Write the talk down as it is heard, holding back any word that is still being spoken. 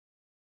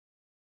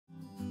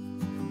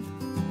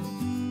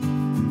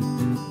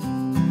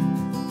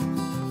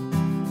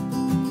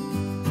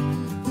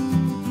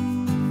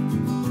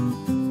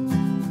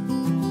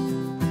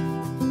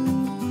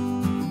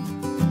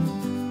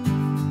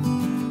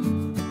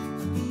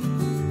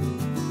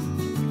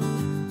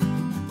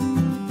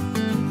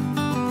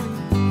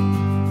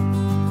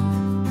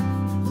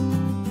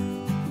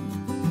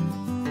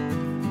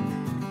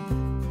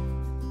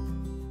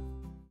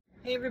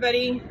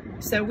everybody.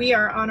 So we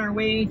are on our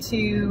way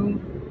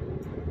to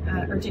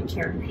urgent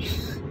care.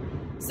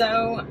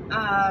 So,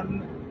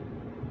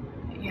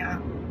 yeah.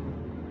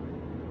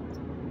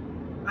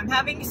 I'm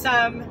having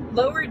some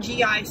lower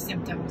GI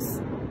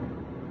symptoms.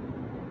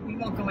 We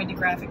won't go into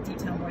graphic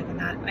detail more than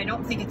that. I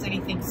don't think it's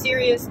anything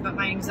serious, but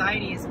my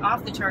anxiety is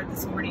off the chart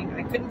this morning.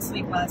 I couldn't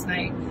sleep last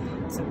night,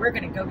 so we're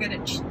gonna go get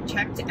it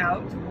checked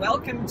out.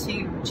 Welcome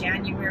to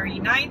January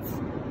 9th,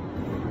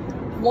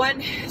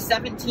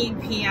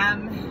 1:17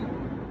 p.m.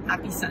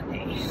 Happy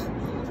Sunday.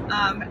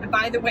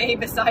 By the way,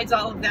 besides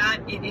all of that,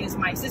 it is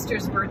my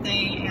sister's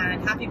birthday,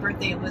 and happy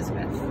birthday,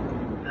 Elizabeth.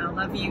 I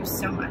love you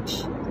so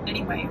much.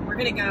 Anyway, we're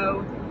gonna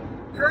go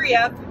hurry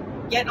up,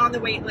 get on the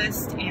wait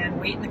list,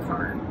 and wait in the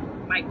car.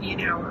 Might be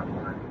an hour or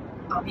more.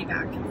 I'll be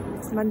back.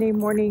 It's Monday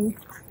morning,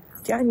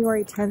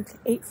 January 10th,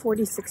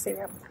 8:46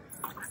 a.m.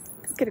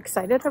 Don't get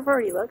excited, I've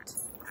already looked.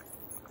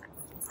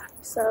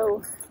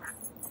 So,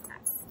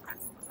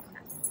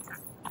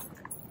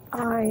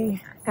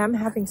 I am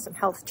having some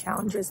health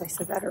challenges, I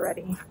said that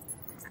already.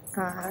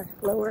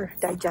 Lower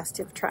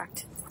digestive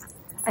tract.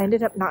 I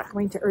ended up not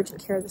going to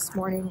urgent care this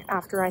morning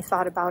after I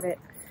thought about it.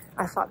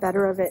 I thought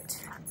better of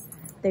it.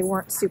 They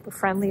weren't super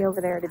friendly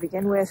over there to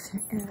begin with,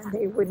 and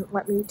they wouldn't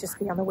let me just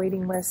be on the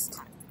waiting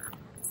list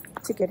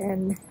to get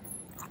in.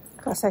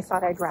 Plus, I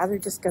thought I'd rather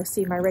just go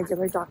see my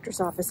regular doctor's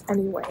office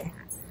anyway.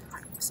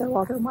 So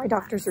although my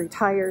doctor's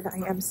retired, I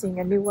am seeing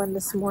a new one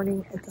this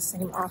morning at the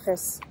same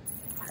office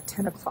at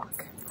 10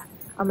 o'clock.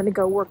 I'm gonna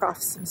go work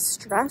off some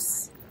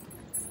stress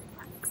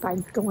by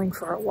going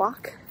for a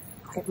walk.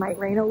 It might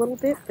rain a little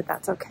bit, but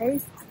that's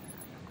okay.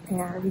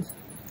 And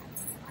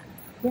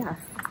yeah.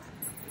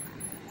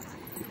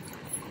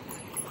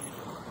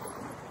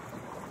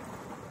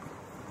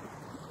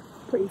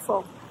 Pretty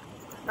full.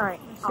 All right,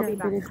 I'll be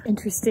back. A bit of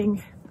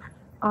interesting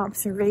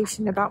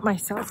observation about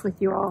myself with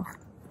you all.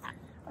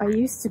 I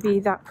used to be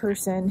that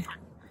person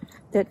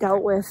that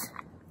dealt with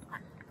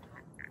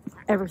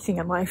everything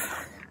in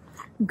life.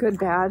 Good,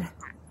 bad,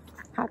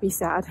 happy,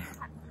 sad,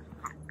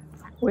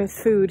 with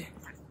food,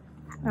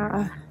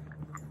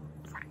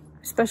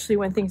 especially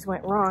when things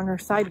went wrong or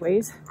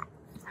sideways.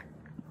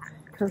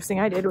 First thing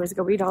I did was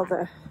go eat all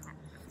the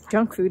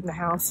junk food in the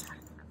house.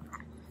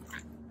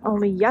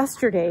 Only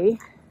yesterday,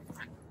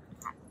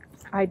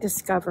 I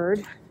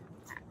discovered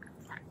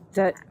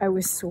that I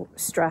was so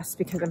stressed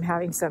because I'm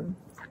having some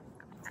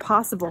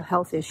possible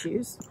health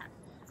issues,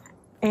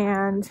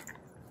 and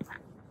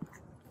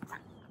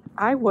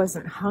I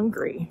wasn't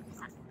hungry.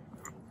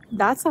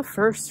 That's a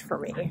first for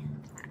me.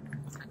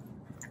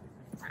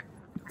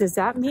 Does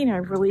that mean I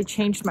really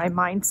changed my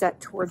mindset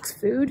towards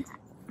food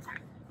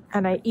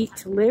and I eat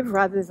to live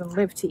rather than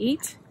live to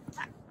eat?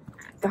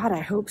 God, I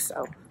hope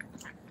so.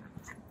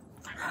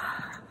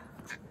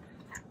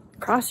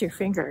 Cross your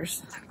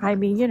fingers. I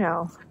mean, you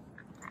know.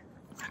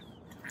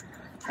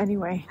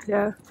 Anyway,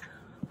 the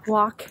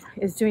walk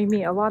is doing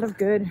me a lot of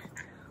good.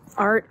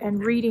 Art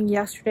and reading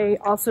yesterday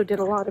also did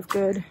a lot of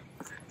good.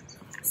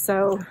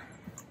 So,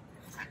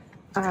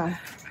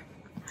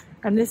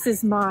 and this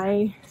is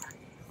my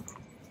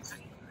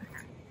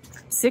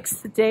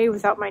 6th day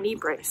without my knee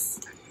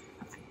brace.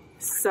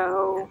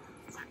 So,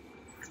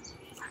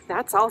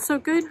 that's also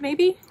good,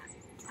 maybe?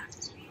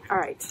 All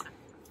right.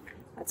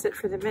 That's it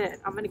for the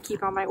minute. I'm going to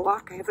keep on my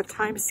walk. I have a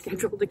time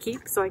schedule to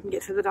keep so I can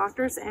get to the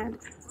doctor's, and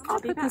I'll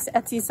be back. These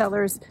Etsy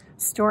sellers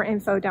store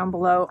info down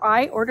below.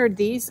 I ordered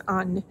these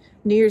on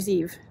New Year's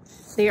Eve.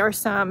 They are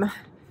some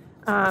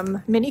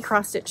mini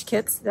cross-stitch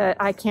kits that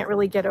I can't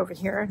really get over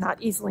here, not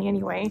easily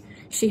anyway.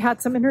 She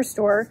had some in her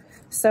store,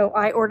 so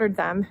I ordered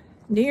them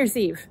New Year's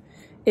Eve.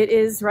 It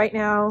is right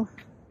now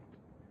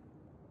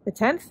the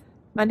 10th,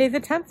 Monday the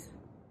 10th.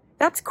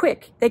 That's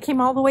quick. They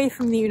came all the way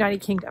from the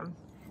United Kingdom.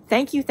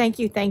 Thank you, thank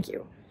you, thank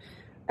you.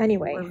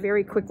 Anyway, we're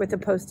very quick with the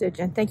postage,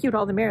 and thank you to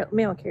all the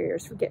mail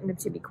carriers for getting them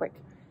to me quick.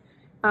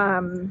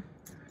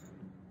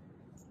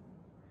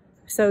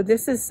 So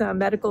this is some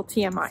medical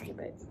TMI.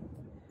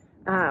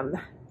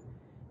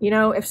 You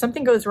know, if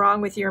something goes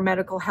wrong with your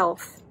medical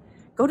health,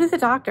 go to the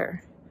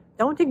doctor.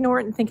 Don't ignore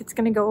it and think it's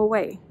going to go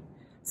away.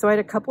 So I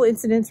had a couple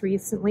incidents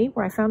recently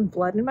where I found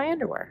blood in my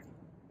underwear.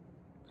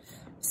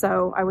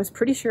 So I was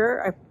pretty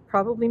sure, I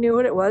probably knew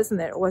what it was and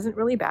that it wasn't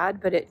really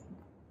bad, but it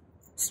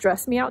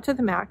stressed me out to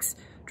the max,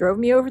 drove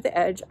me over the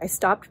edge. I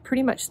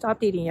pretty much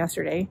stopped eating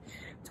yesterday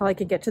until I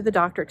could get to the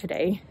doctor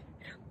today.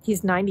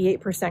 He's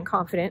 98%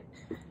 confident.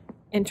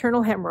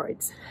 Internal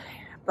hemorrhoids,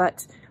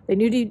 but they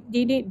do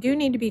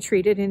need to be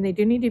treated, and they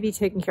do need to be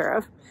taken care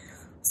of.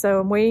 So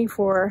I'm waiting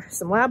for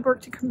some lab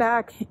work to come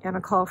back and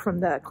a call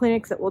from the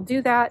clinic that will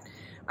do that.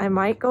 I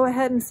might go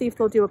ahead and see if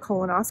they'll do a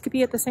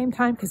colonoscopy at the same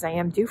time, because I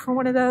am due for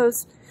one of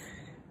those.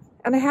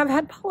 And I have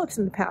had polyps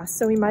in the past,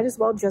 so we might as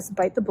well just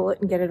bite the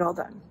bullet and get it all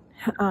done.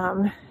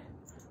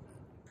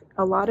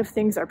 A lot of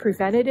things are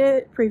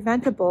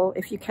preventable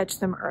if you catch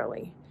them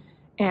early.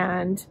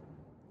 And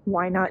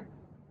why not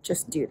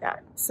just do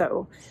that?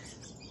 So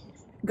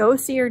go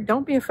see her.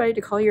 Don't be afraid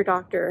to call your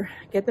doctor.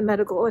 Get the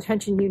medical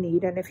attention you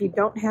need. And if you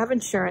don't have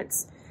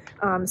insurance,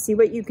 See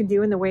what you can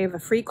do in the way of a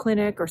free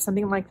clinic or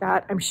something like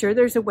that. I'm sure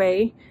there's a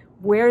way.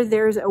 Where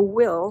there's a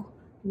will,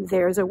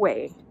 there's a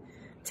way.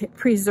 To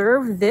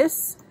preserve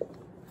this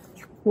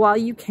while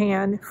you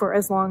can for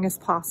as long as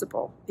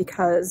possible,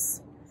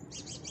 because,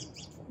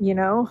 you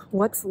know,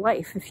 what's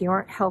life if you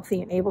aren't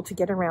healthy and able to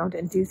get around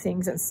and do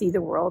things and see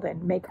the world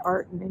and make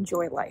art and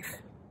enjoy life?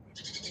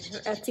 Her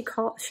Etsy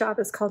shop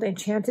is called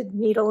Enchanted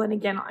Needle, and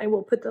again, I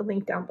will put the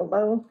link down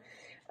below.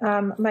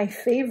 My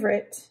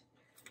favorite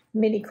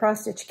mini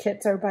cross-stitch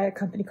kits are by a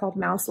company called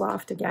Mouse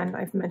Loft. Again,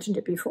 I've mentioned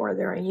it before.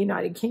 They're a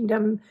United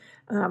Kingdom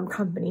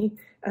company,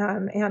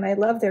 and I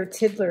love their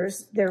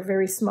Tiddlers. They're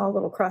very small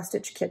little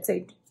cross-stitch kits.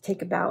 They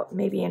take about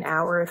maybe an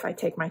hour if I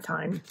take my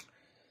time.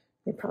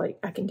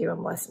 I can do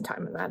them less than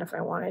time than that if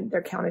I wanted.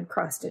 They're counted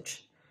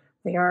cross-stitch.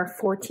 They are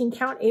 14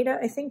 count Aida,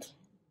 I think.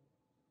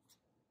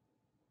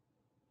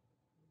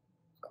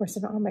 Of course,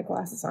 I don't have my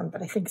glasses on,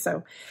 but I think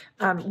so,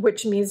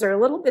 which means they're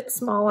a little bit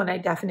small, and I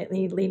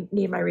definitely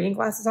need my reading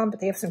glasses on, but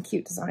they have some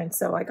cute designs.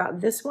 So I got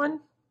this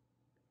one,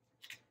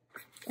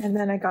 and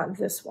then I got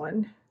this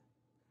one,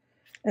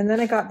 and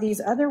then I got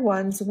these other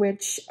ones,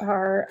 which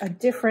are a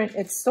different,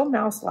 it's still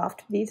Mouse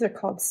Loft. These are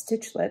called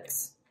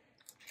Stitchlets.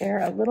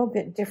 They're a little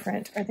bit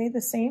different. Are they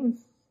the same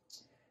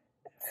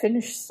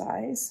finished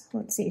size?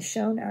 Let's see,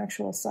 shown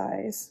actual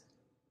size.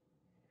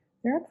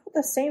 They're about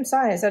the same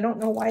size. I don't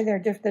know why they're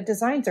different. The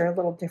designs are a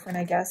little different,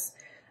 I guess.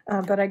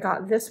 But I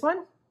got this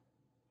one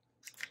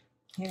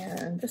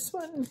and this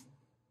one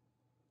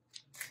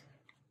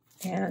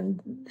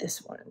and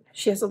this one.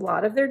 She has a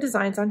lot of their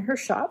designs on her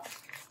shop.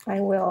 I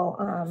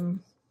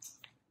will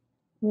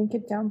link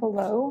it down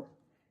below.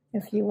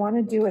 If you want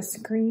to do a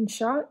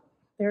screenshot,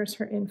 there's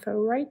her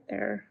info right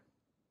there.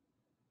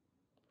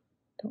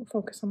 Don't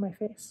focus on my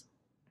face.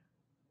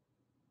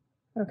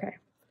 Okay.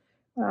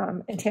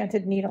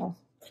 Enchanted Needle.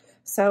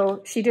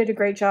 So she did a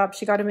great job.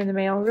 She got them in the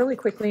mail really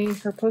quickly.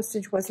 Her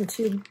postage wasn't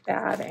too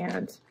bad,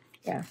 and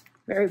yeah,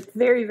 very,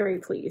 very, very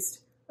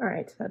pleased. All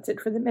right, that's it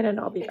for the minute.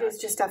 I'll be back. It is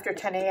just after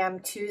 10 a.m.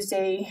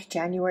 Tuesday,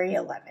 January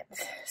 11th.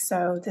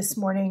 So this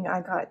morning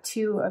I got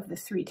 2 of the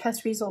 3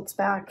 test results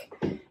back,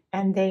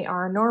 and they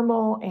are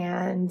normal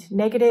and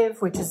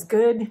negative, which is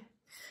good.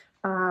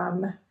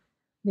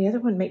 The other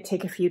one may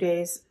take a few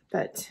days,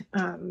 but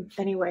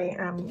anyway,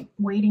 I'm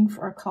waiting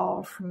for a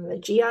call from the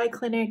GI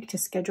clinic to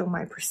schedule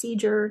my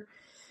procedure.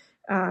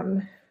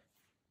 I'm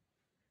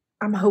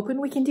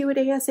hoping we can do it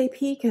ASAP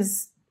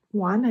because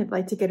 1, I'd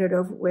like to get it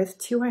over with.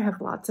 2, I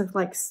have lots of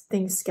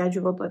things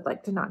scheduled. I'd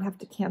like to not have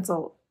to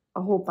cancel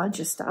a whole bunch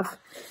of stuff.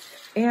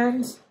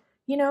 And,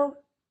 you know,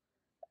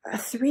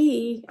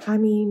 3, I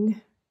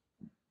mean,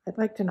 I'd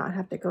like to not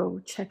have to go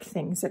check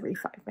things every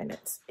 5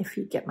 minutes, if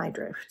you get my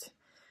drift.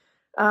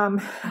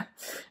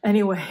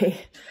 Anyway,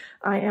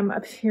 I am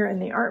up here in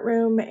the art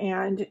room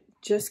and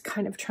just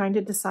kind of trying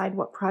to decide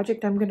what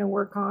project I'm going to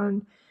work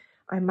on.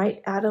 I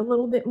might add a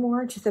little bit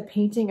more to the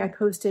painting I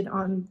posted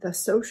on the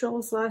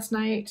socials last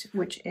night,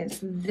 which is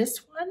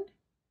this one.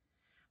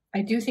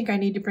 I do think I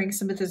need to bring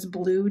some of this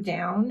blue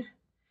down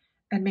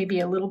and maybe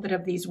a little bit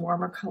of these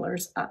warmer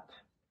colors up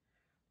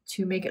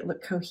to make it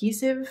look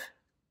cohesive.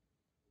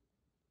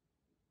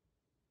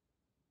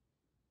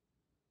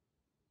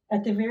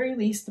 At the very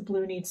least, the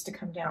blue needs to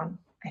come down,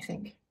 I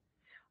think.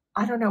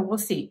 I don't know, we'll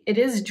see. It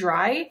is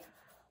dry,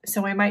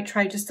 so I might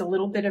try just a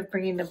little bit of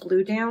bringing the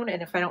blue down,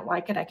 and if I don't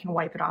like it, I can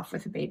wipe it off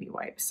with a baby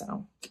wipe.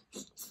 So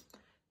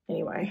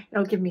anyway,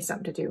 it'll give me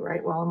something to do,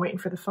 right, while I'm waiting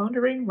for the phone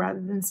to ring,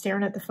 rather than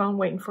staring at the phone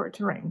waiting for it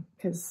to ring,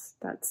 because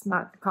that's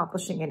not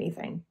accomplishing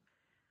anything.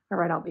 All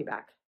right, I'll be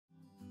back.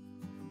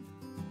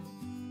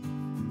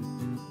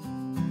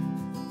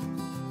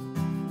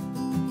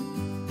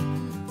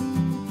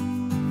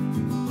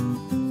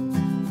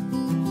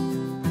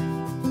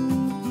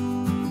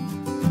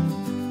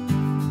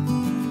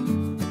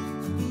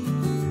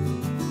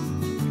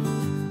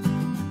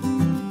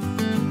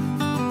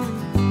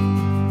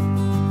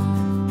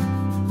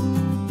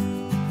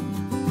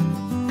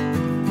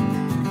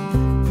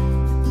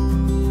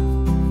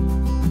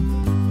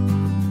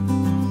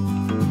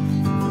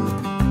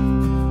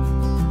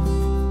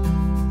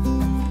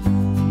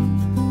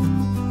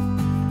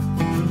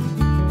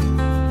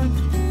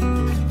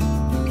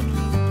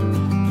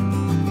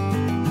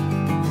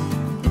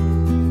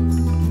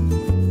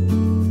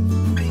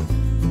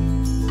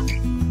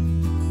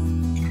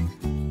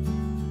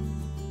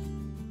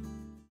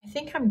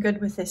 I'm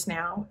good with this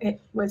now.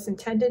 It was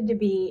intended to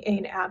be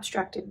an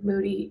abstracted,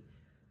 moody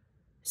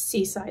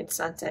seaside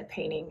sunset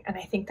painting, and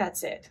I think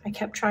that's it. I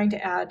kept trying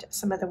to add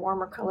some of the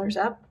warmer colors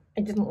up.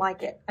 I didn't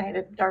like it. I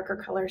added darker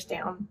colors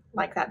down,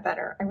 like that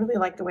better. I really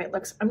like the way it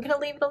looks. I'm going to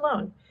leave it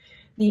alone.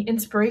 The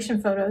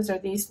inspiration photos are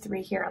these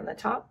 3 here on the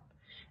top,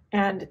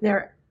 and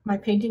my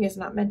painting is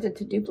not meant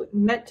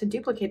to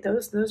duplicate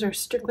those. Those are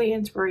strictly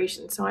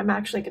inspiration, so I'm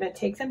actually going to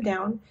take them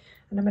down,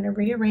 and I'm going to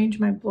rearrange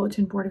my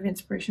bulletin board of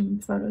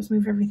inspiration photos,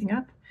 move everything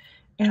up,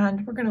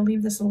 and we're going to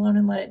leave this alone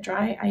and let it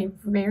dry. I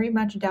very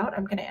much doubt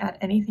I'm going to add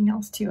anything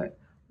else to it.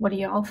 What do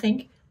y'all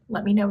think?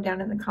 Let me know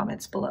down in the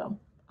comments below.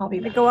 I'll be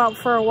back. Go out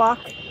for a walk.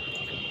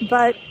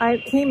 but I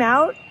came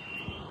out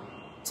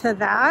to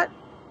that.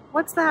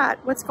 What's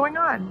that? What's going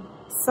on?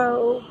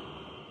 So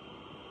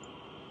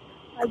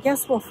I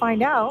guess we'll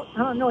find out. I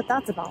don't know what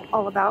that's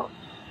all about.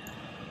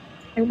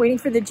 I'm waiting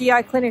for the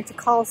GI clinic to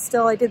call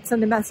still. I did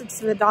send a message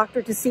to the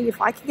doctor to see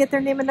if I can get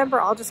their name and number.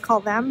 I'll just call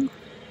them.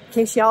 In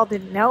case y'all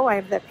didn't know, I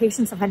have the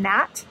patience of a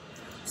gnat.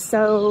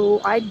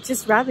 So I'd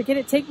just rather get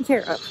it taken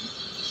care of,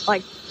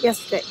 like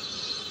yesterday.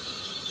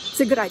 It's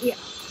a good idea.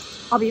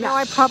 I'll be back.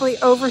 I probably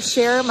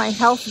overshare my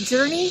health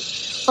journey,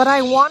 but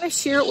I want to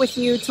share it with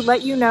you to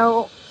let you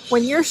know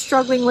when you're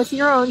struggling with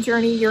your own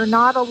journey, you're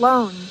not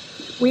alone.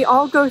 We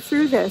all go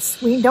through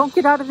this. We don't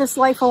get out of this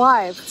life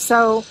alive.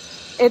 So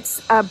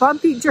it's a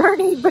bumpy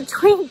journey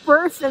between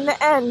birth and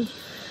the end.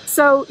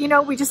 So, you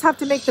know, we just have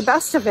to make the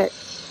best of it.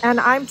 And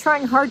I'm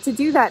trying hard to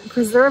do that and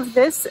preserve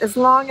this as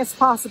long as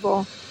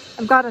possible.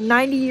 I've got a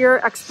 90-year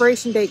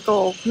expiration date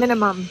goal,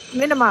 minimum.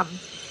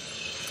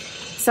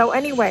 So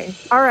anyway,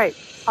 all right,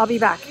 I'll be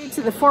back.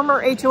 To the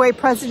former HOA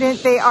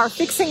president, they are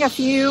fixing a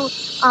few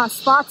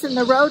spots in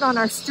the road on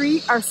our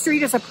street. Our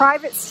street is a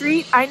private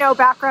street. I know,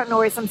 background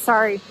noise, I'm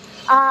sorry.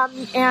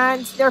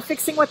 And they're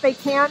fixing what they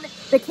can.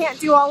 They can't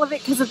do all of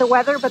it because of the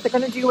weather, but they're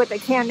going to do what they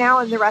can now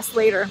and the rest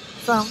later.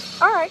 So,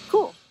 all right,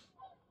 cool.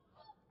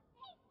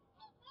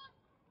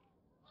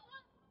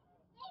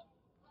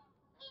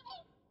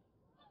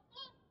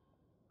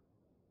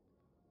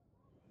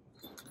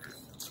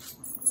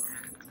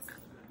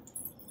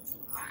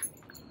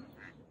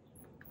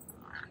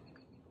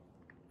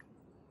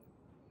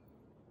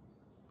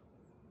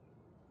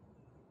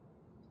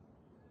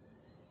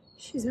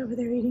 She's over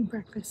there eating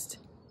breakfast.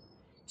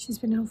 She's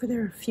been over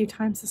there a few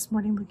times this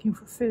morning looking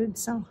for food,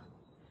 so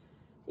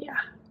yeah.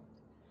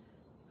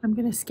 I'm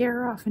gonna scare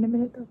her off in a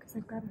minute though, because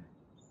I've gotta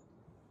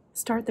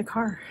start the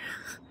car.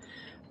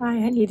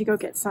 I need to go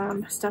get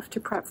some stuff to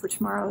prep for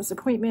tomorrow's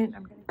appointment.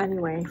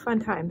 Anyway, fun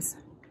times.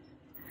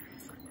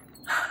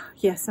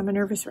 Yes, I'm a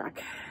nervous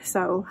wreck.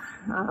 So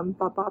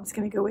Bob's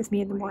gonna go with me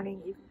in the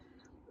morning.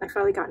 I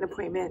finally got an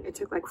appointment. It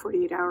took like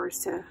 48 hours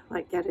to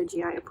like get a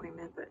GI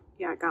appointment, but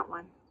yeah, I got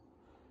one.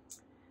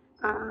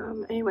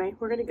 Anyway,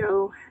 we're gonna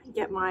go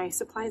get my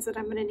supplies that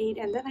I'm gonna need,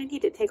 and then I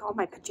need to take all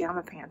my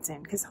pajama pants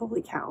in because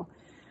holy cow.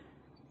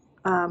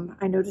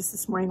 I noticed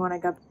this morning when I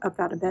got up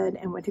out of bed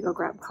and went to go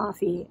grab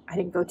coffee, I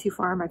didn't go too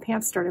far, my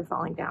pants started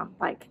falling down,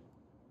 like,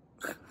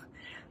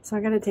 so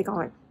I gotta take all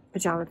my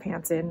pajama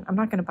pants in. I'm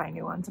not gonna buy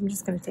new ones, I'm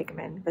just gonna take them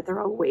in, but they're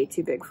all way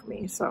too big for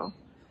me, so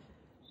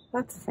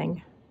that's the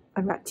thing.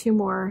 I've got 2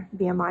 more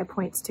BMI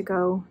points to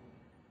go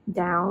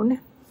down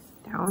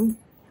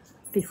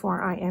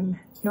before I am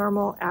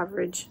normal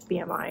average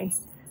BMI.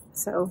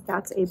 So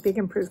that's a big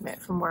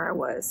improvement from where I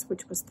was,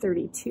 which was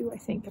 32, I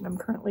think, and I'm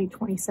currently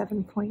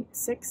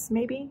 27.6,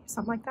 maybe,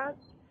 something like that.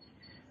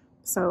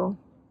 So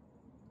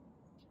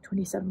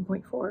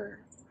 27.4,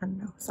 I don't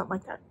know, something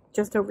like that,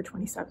 just over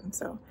 27.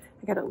 So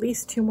I got at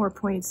least 2 more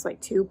points, like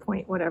 2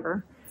 point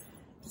whatever.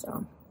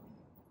 So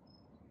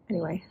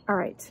anyway, all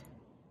right.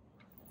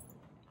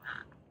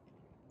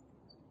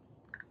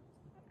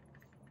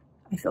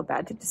 I feel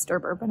bad to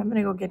disturb her, but I'm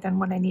gonna go get done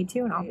when I need to,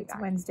 and I'll be back.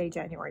 It's Wednesday,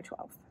 January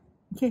 12th,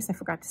 in case I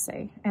forgot to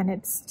say, and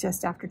it's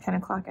just after 10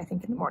 o'clock, I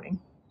think, in the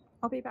morning.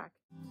 I'll be back.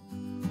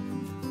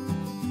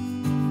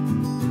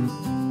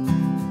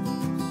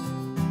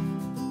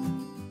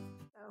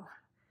 So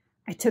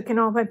I took in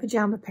all my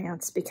pajama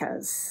pants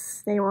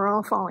because they were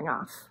all falling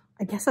off.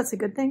 I guess that's a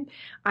good thing.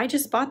 I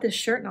just bought this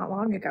shirt not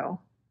long ago.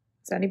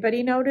 Does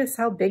anybody notice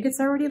how big it's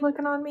already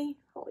looking on me?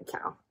 Holy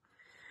cow.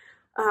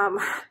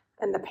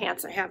 And the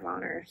pants I have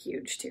on are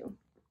huge too.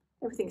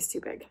 Everything's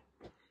too big.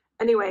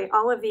 Anyway,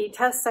 all of the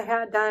tests I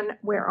had done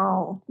were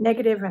all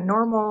negative and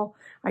normal.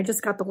 I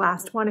just got the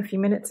last one a few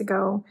minutes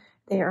ago.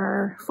 They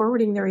are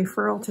forwarding the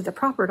referral to the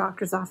proper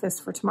doctor's office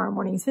for tomorrow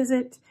morning's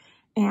visit.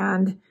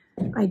 And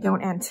I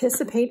don't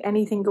anticipate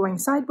anything going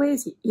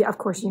sideways. Yeah, of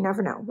course, you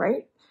never know,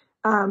 right?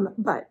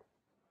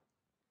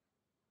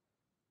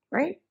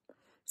 Right?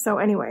 So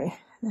anyway,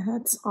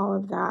 that's all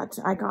of that.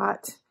 I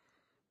got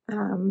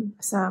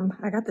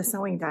the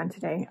sewing done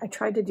today. I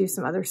tried to do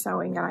some other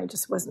sewing and I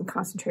just wasn't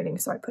concentrating,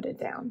 so I put it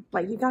down.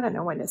 Like, you gotta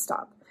know when to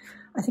stop.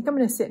 I think I'm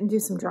gonna sit and do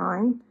some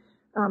drawing.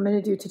 I'm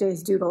gonna do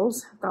today's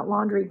doodles. I've got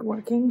laundry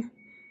working,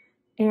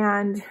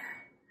 and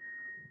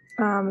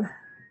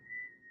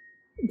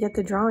get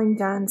the drawing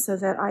done so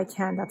that I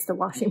can, that's the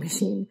washing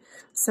machine,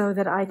 so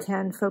that I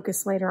can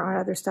focus later on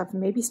other stuff and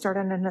maybe start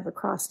on another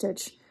cross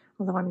stitch,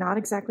 although I'm not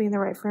exactly in the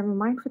right frame of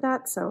mind for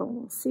that, so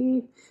we'll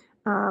see.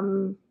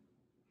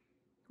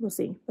 We'll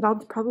see, but I'll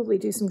probably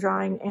do some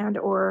drawing and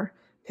or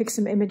pick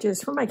some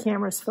images from my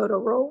camera's photo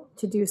roll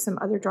to do some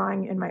other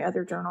drawing in my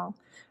other journal.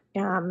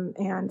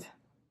 And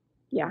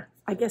yeah,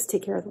 I guess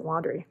take care of the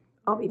laundry.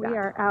 I'll be back. We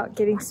are out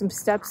getting some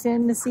steps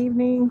in this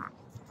evening,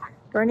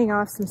 burning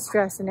off some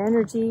stress and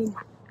energy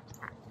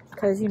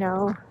because, you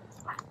know,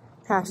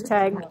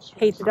 hashtag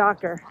hate the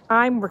doctor.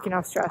 I'm working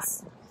off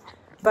stress,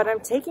 but I'm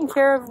taking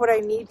care of what I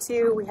need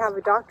to. We have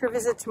a doctor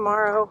visit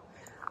tomorrow.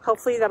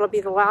 Hopefully that'll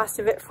be the last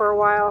of it for a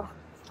while,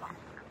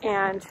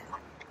 and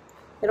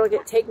it'll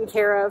get taken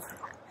care of.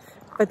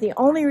 But the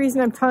only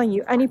reason I'm telling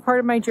you any part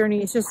of my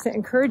journey is just to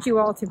encourage you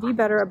all to be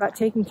better about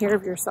taking care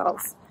of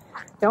yourselves.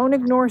 Don't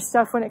ignore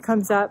stuff when it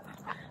comes up,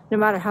 no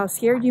matter how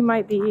scared you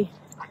might be.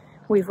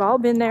 We've all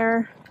been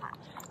there.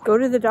 Go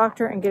to the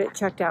doctor and get it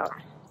checked out.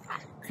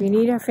 If you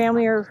need a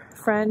family or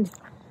friend,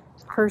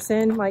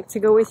 person, like to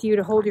go with you,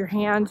 to hold your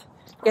hand,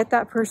 get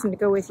that person to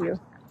go with you.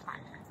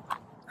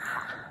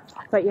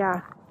 But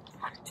yeah,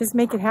 just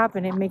make it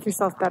happen and make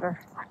yourself better.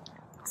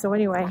 So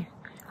anyway,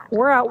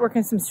 we're out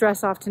working some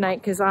stress off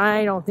tonight because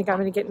I don't think I'm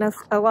going to get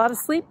a lot of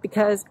sleep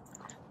because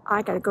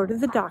I got to go to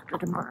the doctor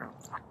tomorrow.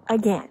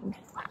 Again.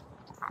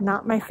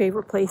 Not my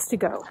favorite place to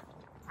go.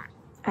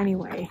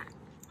 Anyway.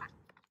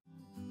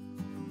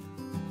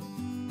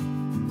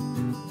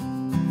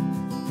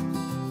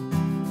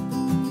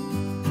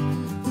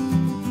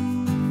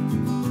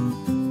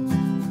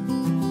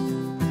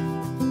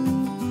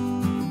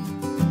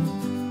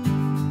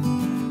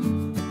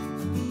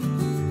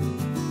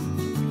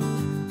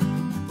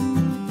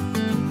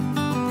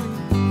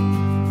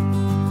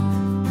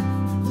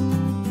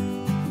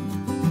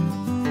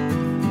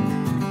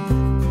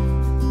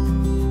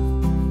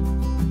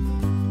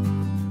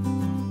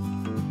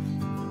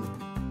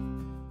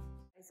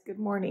 Good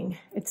morning.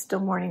 It's still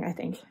morning, I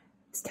think.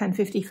 It's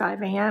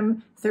 10:55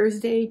 a.m.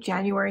 Thursday,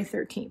 January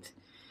 13th.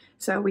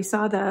 So we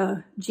saw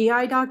the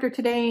GI doctor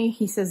today.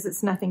 He says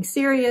it's nothing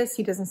serious.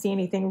 He doesn't see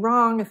anything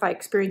wrong. If I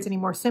experience any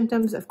more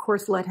symptoms, of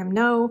course, let him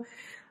know.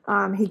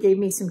 He gave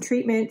me some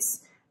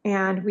treatments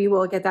and we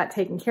will get that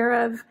taken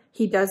care of.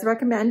 He does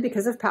recommend,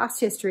 because of past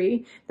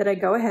history, that I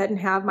go ahead and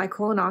have my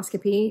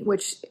colonoscopy,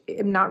 which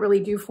I'm not really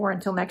due for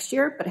until next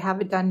year, but I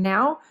have it done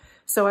now.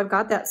 So I've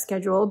got that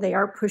scheduled. They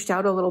are pushed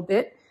out a little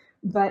bit.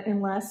 But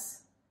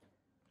unless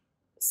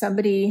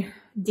somebody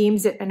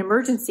deems it an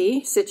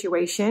emergency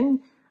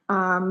situation,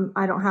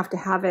 I don't have to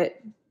have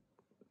it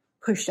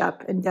pushed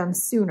up and done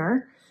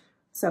sooner.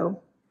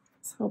 So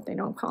let's hope they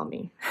don't call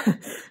me.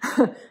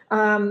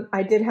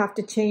 I did have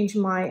to change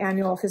my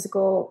annual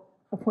physical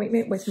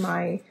appointment with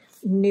my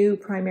new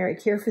primary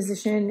care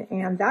physician,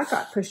 and that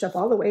got pushed up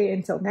all the way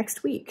until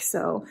next week.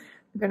 So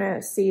I'm going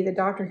to see the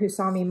doctor who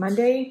saw me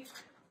Monday,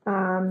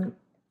 and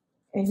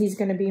he's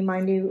going to be my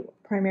new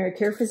primary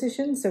care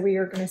physician. So we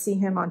are going to see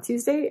him on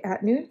Tuesday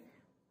at noon.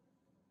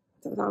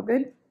 So it's all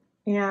good.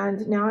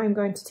 And now I'm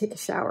going to take a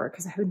shower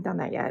because I haven't done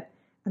that yet.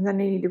 And then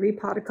I need to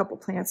repot a couple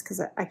plants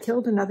because I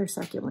killed another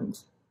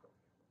succulent.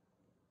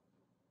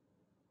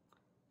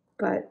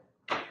 But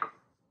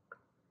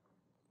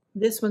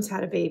this one's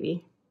had a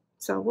baby.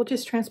 So we'll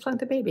just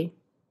transplant the baby.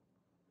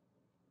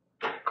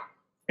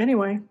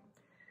 Anyway,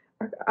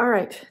 all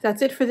right,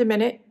 that's it for the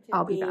minute.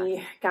 I'll be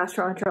back.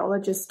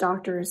 Gastroenterologist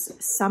doctor's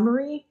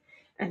summary.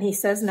 And he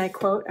says, and I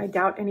quote, "I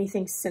doubt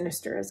anything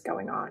sinister is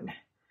going on."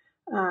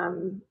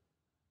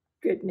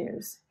 Good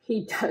news.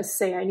 He does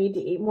say I need to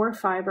eat more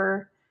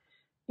fiber.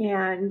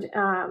 And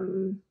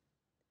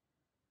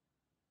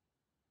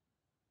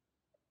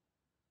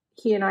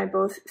he and I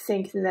both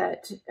think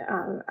that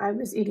I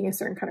was eating a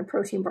certain kind of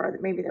protein bar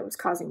that maybe that was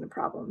causing the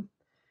problem.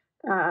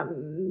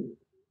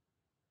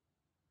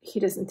 He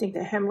doesn't think the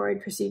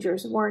hemorrhoid procedure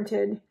is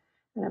warranted.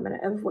 And I'm going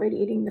to avoid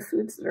eating the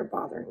foods that are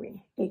bothering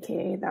me,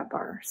 aka that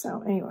bar.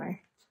 So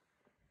anyway.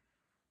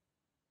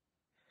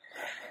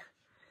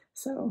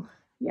 So,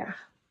 yeah.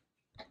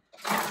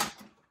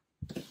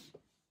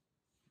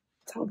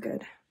 It's all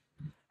good.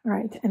 All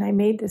right, and I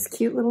made this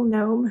cute little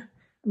gnome.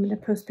 I'm going to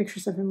post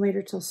pictures of him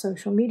later to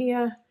social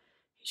media.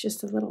 He's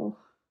just a little...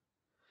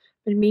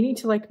 Been meaning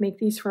to make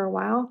these for a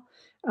while.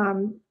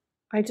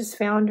 I just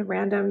found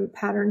random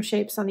pattern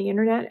shapes on the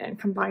internet and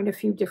combined a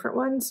few different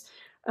ones.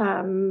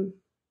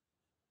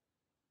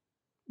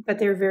 But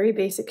they're very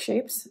basic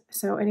shapes.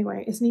 So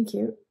anyway, isn't he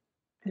cute?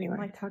 Anyway,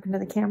 I like talking to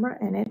the camera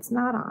and it's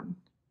not on.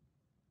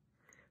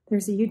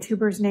 There's a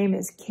YouTuber's name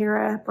is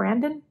Cara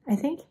Brandon, I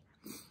think.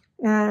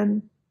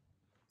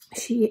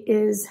 She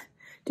is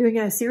doing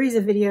a series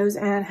of videos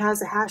and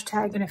has a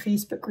hashtag in a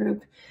Facebook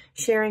group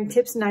sharing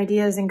tips and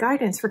ideas and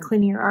guidance for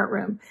cleaning your art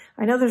room.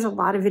 I know there's a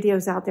lot of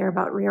videos out there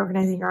about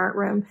reorganizing your art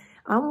room.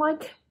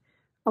 Unlike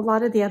a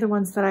lot of the other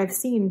ones that I've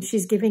seen,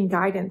 she's giving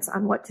guidance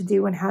on what to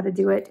do and how to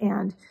do it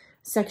and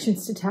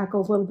sections to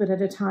tackle a little bit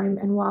at a time.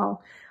 And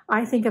while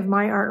I think of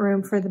my art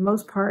room for the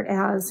most part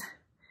as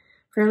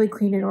fairly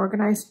clean and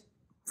organized,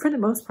 for the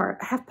most part,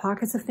 I have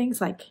pockets of things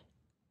like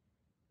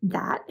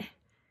that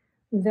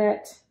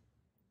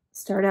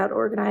start out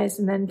organized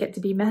and then get to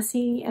be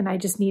messy, and I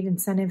just need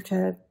incentive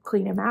to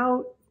clean them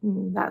out,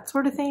 that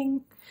sort of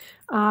thing.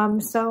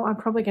 So I'm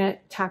probably going to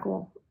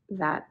tackle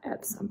that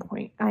at some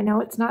point. I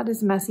know it's not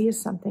as messy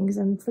as some things,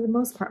 and for the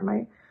most part,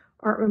 my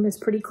art room is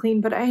pretty clean,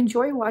 but I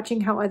enjoy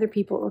watching how other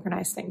people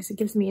organize things. It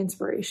gives me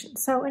inspiration.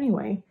 So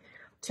anyway,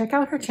 check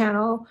out her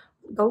channel,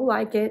 go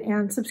like it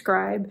and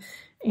subscribe,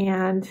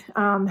 and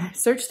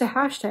search the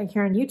hashtag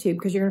here on YouTube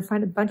because you're going to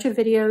find a bunch of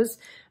videos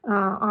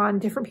on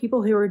different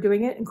people who are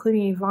doing it,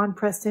 including Yvonne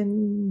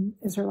Preston,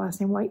 is her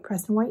last name White,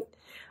 Preston White.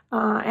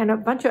 and a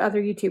bunch of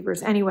other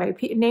YouTubers. Anyway,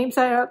 names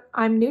that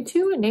I'm new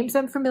to and names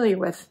I'm familiar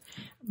with.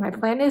 My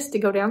plan is to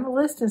go down the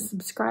list and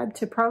subscribe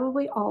to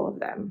probably all of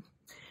them.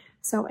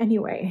 So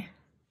anyway,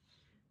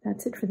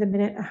 that's it for the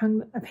minute. I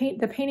hung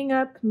the painting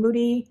up,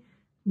 Moody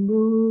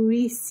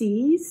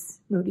Seas.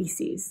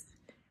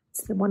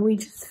 It's the one we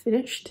just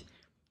finished.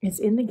 It's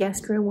in the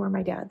guest room where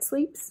my dad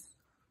sleeps.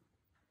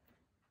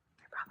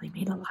 I probably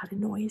made a lot of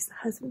noise. The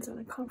husband's on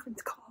a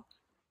conference call.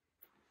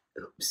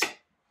 Oops.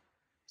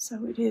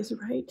 So it is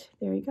right,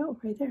 there you go,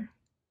 right there.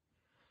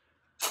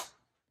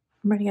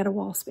 I'm running out of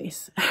wall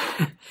space.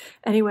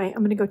 Anyway,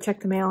 I'm gonna go check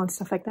the mail and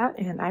stuff like that,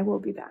 and I will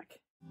be back.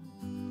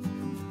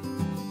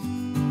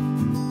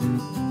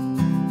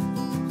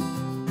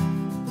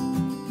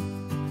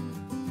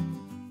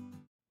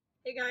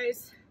 Hey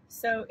guys,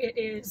 so it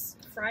is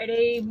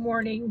Friday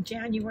morning,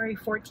 January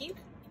 14th,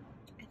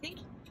 I think,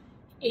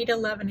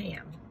 8:11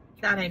 a.m.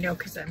 That I know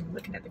because I'm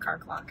looking at the car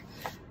clock.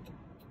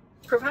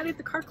 Provided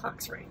the car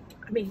clock's right.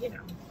 I mean, you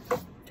know.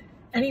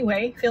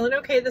 Anyway, feeling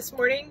okay this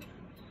morning.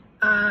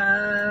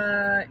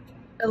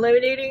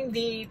 Eliminating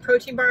the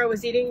protein bar I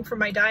was eating from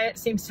my diet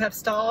seems to have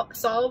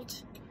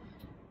solved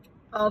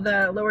all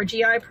the lower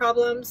GI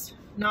problems.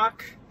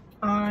 Knock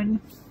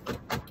on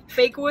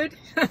fake wood.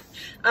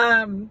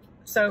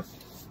 So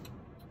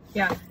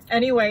yeah,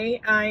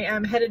 anyway, I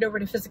am headed over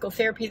to physical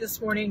therapy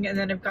this morning, and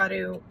then I've got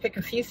to pick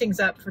a few things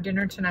up for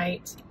dinner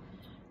tonight.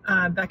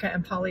 Becca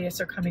and Paulius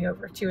are coming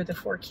over, 2 of the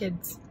 4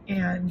 kids,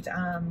 and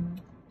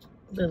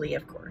Lily,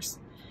 of course.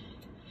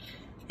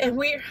 And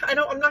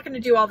I'm not going to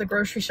do all the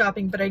grocery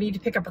shopping, but I need to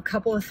pick up a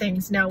couple of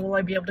things. Now, will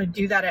I be able to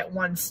do that at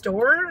one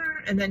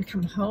store and then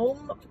come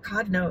home?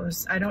 God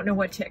knows. I don't know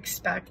what to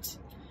expect.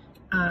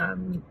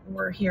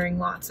 We're hearing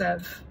lots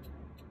of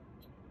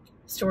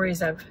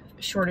stories of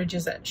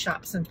shortages at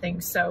shops and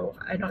things, so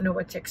I don't know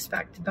what to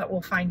expect, but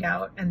we'll find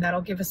out, and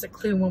that'll give us a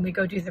clue when we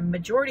go do the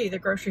majority of the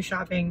grocery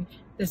shopping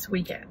this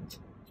weekend,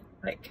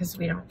 right? Because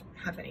we don't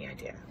have any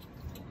idea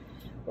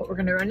what we're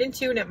going to run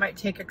into, and it might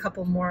take a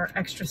couple more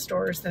extra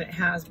stores than it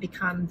has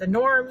become the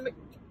norm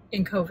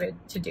in COVID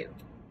to do.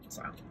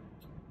 So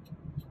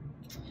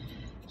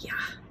yeah,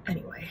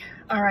 anyway,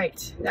 all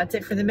right, that's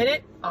it for the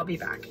minute. I'll be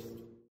back.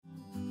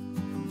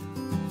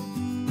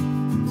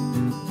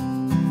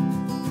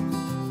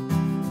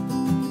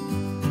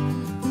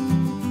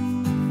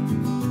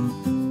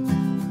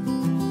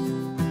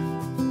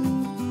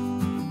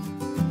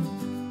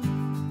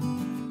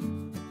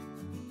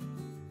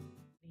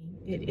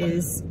 It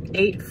is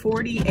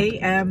 8:40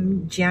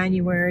 a.m.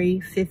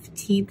 January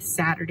 15th,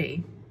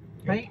 Saturday,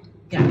 right?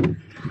 Yeah.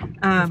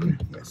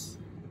 Yes.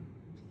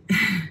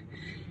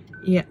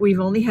 Yeah, we've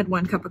only had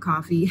 1 cup of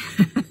coffee.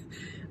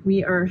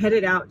 We are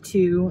headed out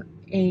to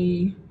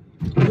a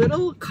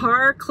little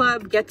car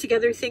club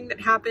get-together thing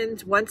that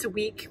happens once a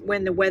week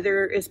when the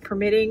weather is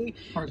permitting.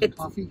 Cars and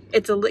Coffee?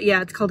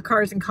 It's called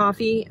Cars and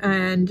Coffee,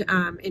 and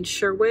in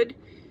Sherwood,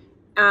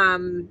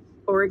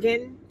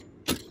 Oregon.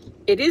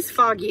 It is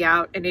foggy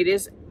out and it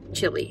is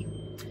chilly,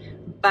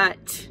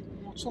 but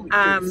it's only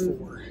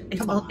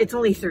 34. It's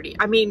only 30.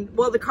 I mean,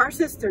 well, the car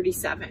says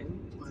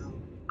 37. Well,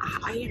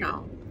 you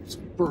know, it's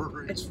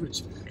burr. It's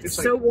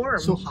so like, warm,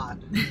 so hot.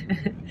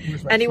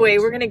 Anyway,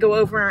 we're gonna go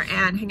over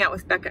and hang out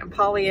with Becca and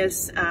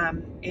Paulius,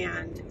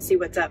 and see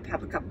what's up,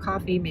 have a cup of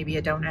coffee, maybe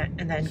a donut,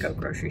 and then go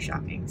grocery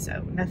shopping.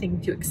 So nothing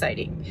too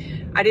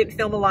exciting. I didn't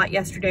film a lot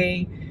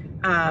yesterday,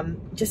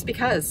 just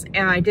because,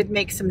 and I did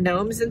make some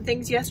gnomes and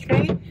things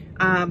yesterday.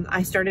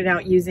 I started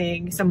out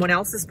using someone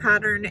else's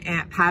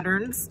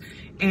patterns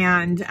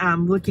and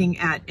looking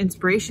at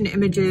inspiration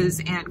images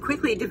and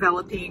quickly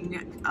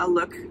developing a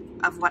look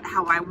of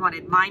how I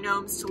wanted my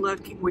gnomes to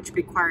look, which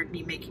required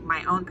me making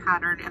my own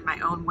pattern and my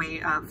own way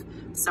of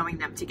sewing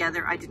them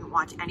together. I didn't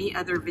watch any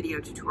other video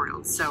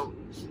tutorials, so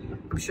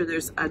I'm sure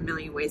there's a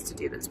million ways to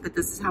do this, but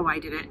this is how I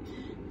did it.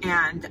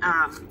 And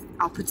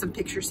I'll put some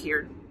pictures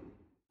here.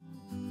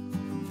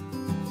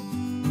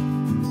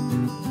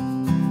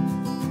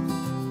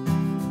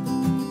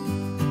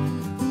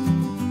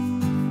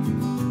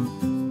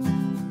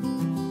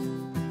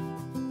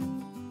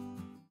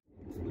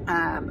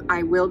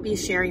 I will be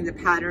sharing the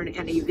pattern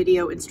and a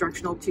video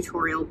instructional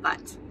tutorial,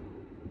 but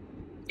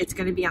it's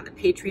going to be on the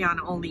Patreon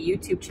only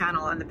YouTube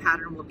channel, and the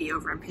pattern will be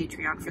over on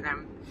Patreon for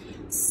them.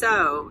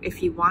 So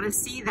if you want to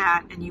see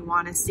that and you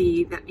want to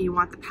see that you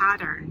want the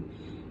pattern,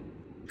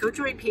 go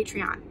join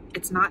Patreon.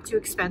 It's not too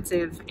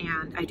expensive,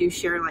 and I do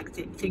share like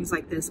things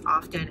like this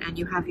often, and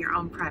you have your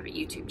own private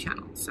YouTube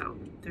channel. So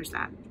there's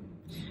that.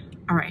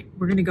 All right,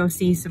 we're going to go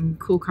see some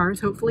cool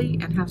cars hopefully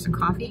and have some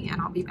coffee,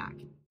 and I'll be back.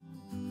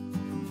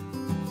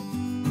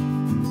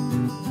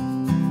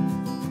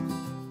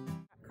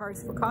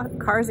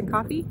 Cars and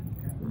Coffee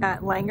at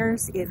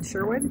Langer's in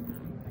Sherwood.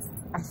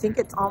 I think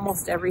it's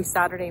almost every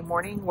Saturday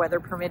morning, weather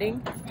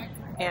permitting,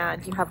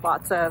 and you have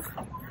lots of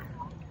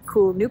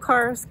cool new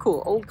cars,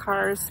 cool old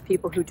cars,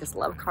 people who just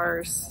love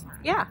cars.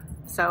 Yeah,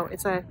 so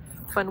it's a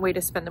fun way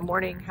to spend the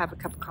morning, have a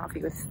cup of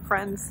coffee with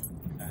friends,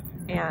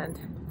 and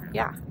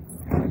yeah.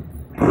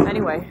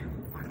 Anyway,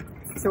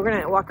 so we're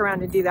gonna walk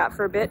around and do that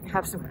for a bit,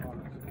 have some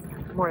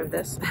more of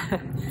this.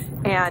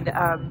 And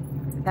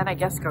then I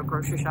guess go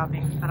grocery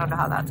shopping. I don't know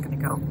how that's gonna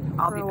go.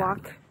 I'll be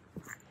back.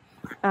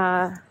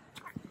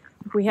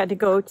 We had to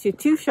go to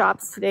 2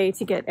 shops today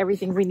to get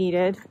everything we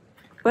needed,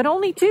 but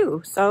only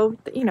 2, so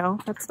you know,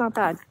 that's not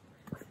bad.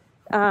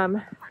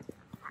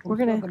 We're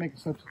gonna have to make a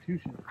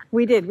substitution.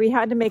 We did. We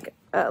had to make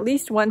at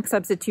least 1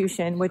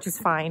 substitution, which is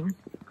fine.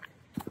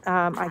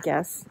 I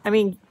guess. I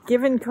mean,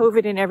 given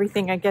COVID and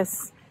everything, I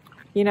guess,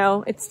 you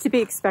know, it's to be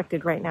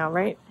expected right now,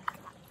 right?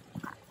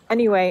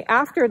 Anyway,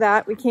 after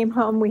that, we came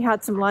home, we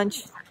had some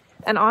lunch,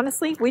 and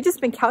honestly, we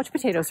just been couch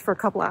potatoes for a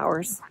couple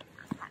hours.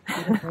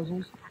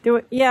 Puzzles?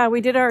 Yeah,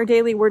 we did our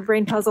daily word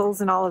brain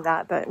puzzles and all of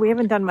that, but we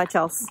haven't done much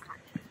else.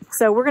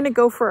 So we're going to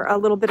go for a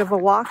little bit of a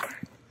walk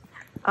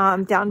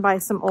down by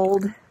some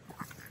old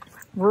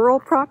rural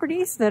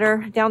properties that are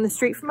down the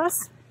street from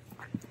us.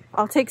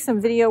 I'll take some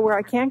video where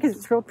I can because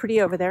it's real pretty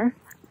over there.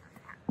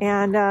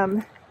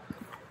 And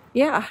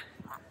yeah,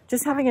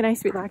 just having a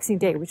nice relaxing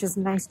day, which is a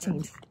nice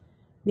change.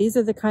 These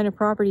are the kind of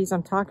properties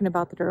I'm talking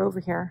about that are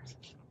over here.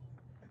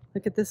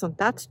 Look at this one.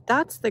 That's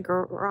the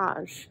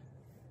garage.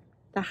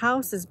 The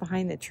house is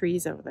behind the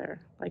trees over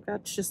there. Like,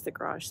 that's just the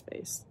garage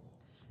space.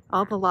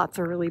 All the lots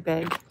are really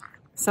big.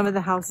 Some of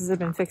the houses have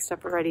been fixed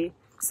up already.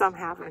 Some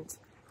haven't.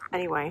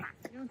 Anyway,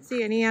 I don't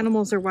see any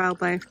animals or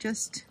wildlife,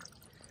 just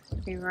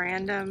a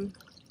random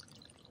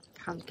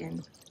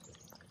pumpkin.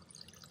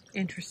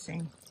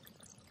 Interesting.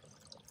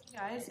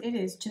 Guys, it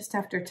is just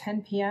after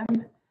 10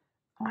 p.m.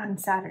 on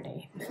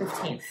Saturday, the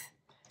 15th.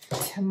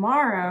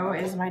 Tomorrow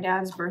is my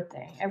dad's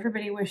birthday.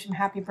 Everybody wish him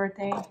happy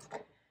birthday.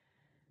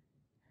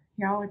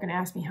 Y'all are gonna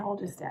ask me how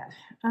old is dad?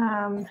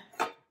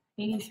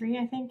 83,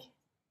 I think.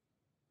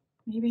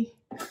 Maybe.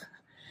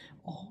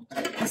 Old.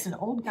 He's an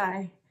old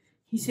guy.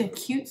 He's a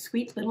cute,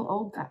 sweet little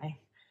old guy.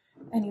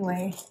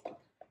 Anyway,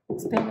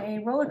 it's been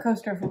a roller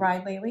coaster of a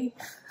ride lately,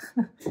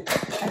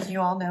 as you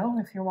all know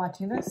if you're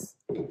watching this.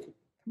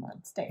 Come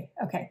on, stay.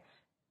 Okay.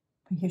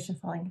 I hear you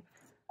falling.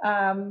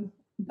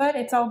 But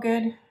it's all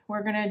good.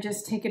 We're gonna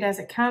just take it as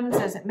it comes,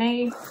 as it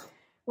may,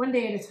 one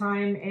day at a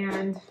time.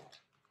 And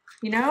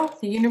you know,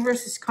 the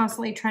universe is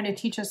constantly trying to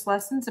teach us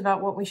lessons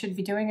about what we should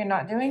be doing and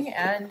not doing.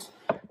 And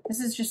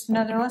this is just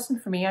another lesson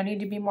for me. I need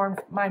to be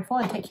more mindful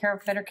and take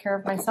better care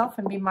of myself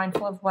and be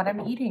mindful of what I'm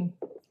eating.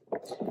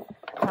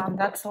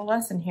 That's the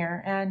lesson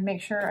here. And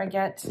make sure I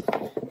get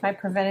my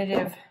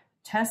preventative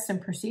tests and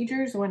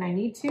procedures when I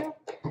need to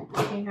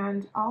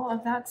and all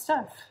of that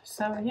stuff.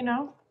 So, you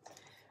know,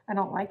 I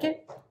don't like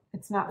it.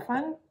 It's not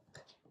fun.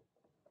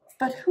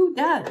 But who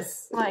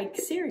does? Like,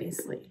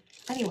 seriously.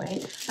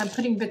 Anyway, I'm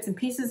putting bits and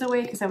pieces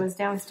away because I was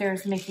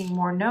downstairs making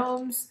more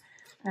gnomes.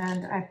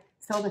 And I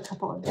filled a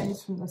couple of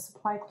bins from the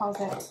supply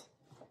closet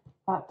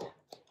up.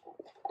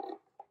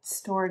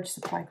 Storage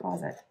supply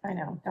closet. I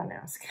know, don't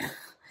ask.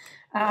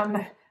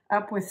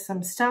 Up with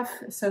some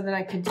stuff so that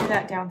I can do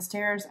that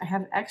downstairs. I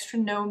have extra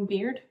gnome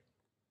beard.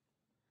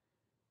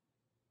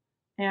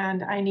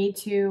 And I need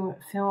to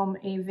film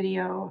a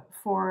video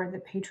for the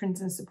patrons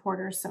and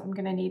supporters, so I'm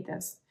going to need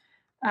this.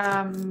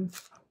 They're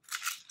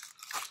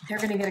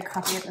going to get a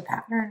copy of the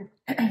pattern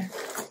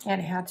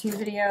and how-to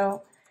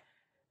video.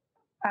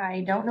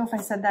 I don't know if I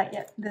said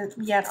that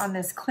yet on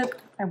this clip.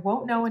 I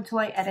won't know until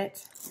I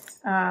edit.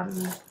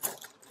 But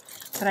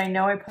I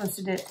know I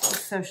posted it to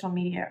social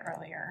media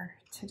earlier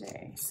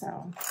today,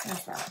 so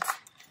there's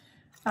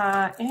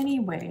that.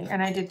 Anyway,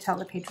 and I did tell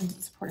the patrons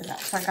and supporters that,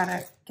 so I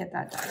gotta get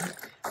that done.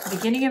 The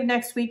beginning of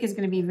next week is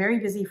going to be very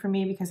busy for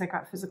me because I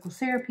got physical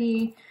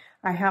therapy.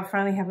 I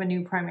finally have a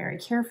new primary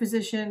care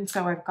physician,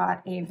 so I've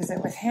got a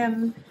visit with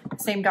him, the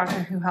same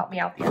doctor who helped me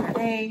out the other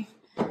day.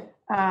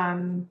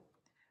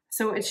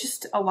 So it's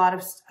just a lot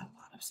of stuff.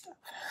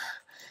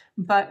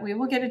 But we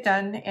will get it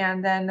done,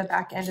 and then the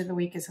back end of the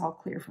week is all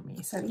clear for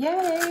me. So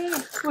yay!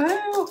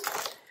 Woohoo!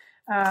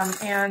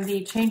 And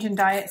the change in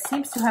diet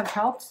seems to have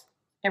helped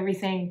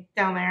everything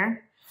down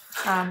there.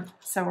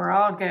 So we're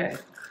all good.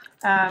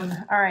 All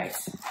right,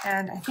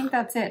 and I think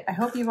that's it. I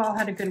hope you've all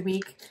had a good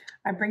week.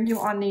 I bring you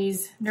on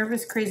these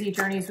nervous, crazy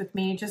journeys with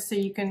me just so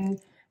you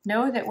can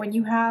know that when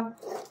you have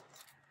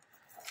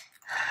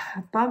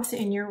bumps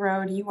in your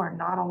road, you are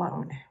not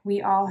alone.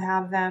 We all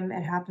have them.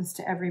 It happens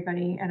to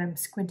everybody. And I'm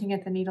squinting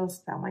at the needles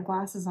without my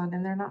glasses on,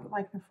 and they're not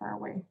like they're far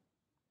away.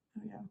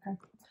 Oh yeah, okay.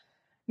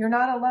 You're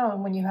not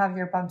alone when you have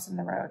your bumps in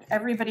the road.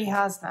 Everybody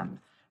has them.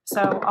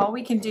 So all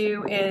we can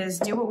do is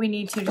do what we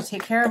need to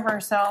take care of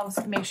ourselves,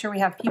 make sure we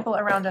have people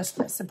around us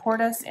that support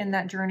us in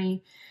that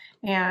journey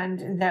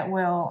and that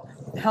will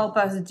help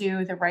us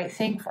do the right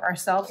thing for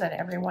ourselves and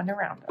everyone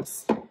around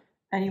us.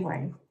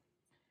 Anyway,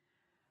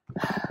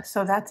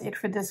 so that's it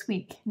for this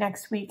week.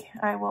 Next week,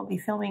 I will be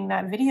filming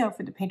that video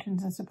for the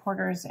patrons and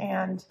supporters,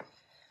 and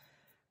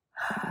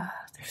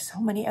there's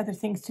so many other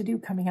things to do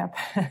coming up.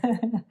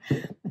 I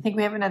think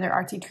we have another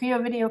Artsy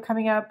Trio video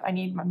coming up. I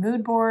need my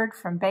mood board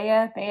from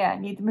Bea. Bea, I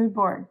need the mood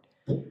board.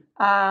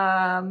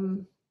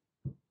 I've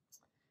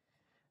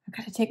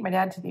got to take my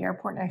dad to the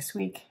airport next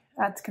week.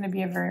 That's going to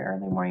be a very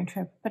early morning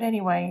trip. But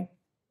anyway,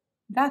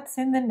 that's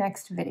in the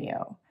next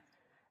video.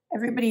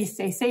 Everybody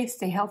stay safe,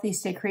 stay healthy,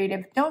 stay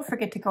creative. Don't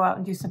forget to go out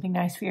and do something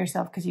nice for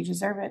yourself because you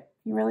deserve it.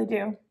 You really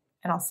do.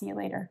 And I'll see you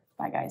later.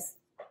 Bye, guys.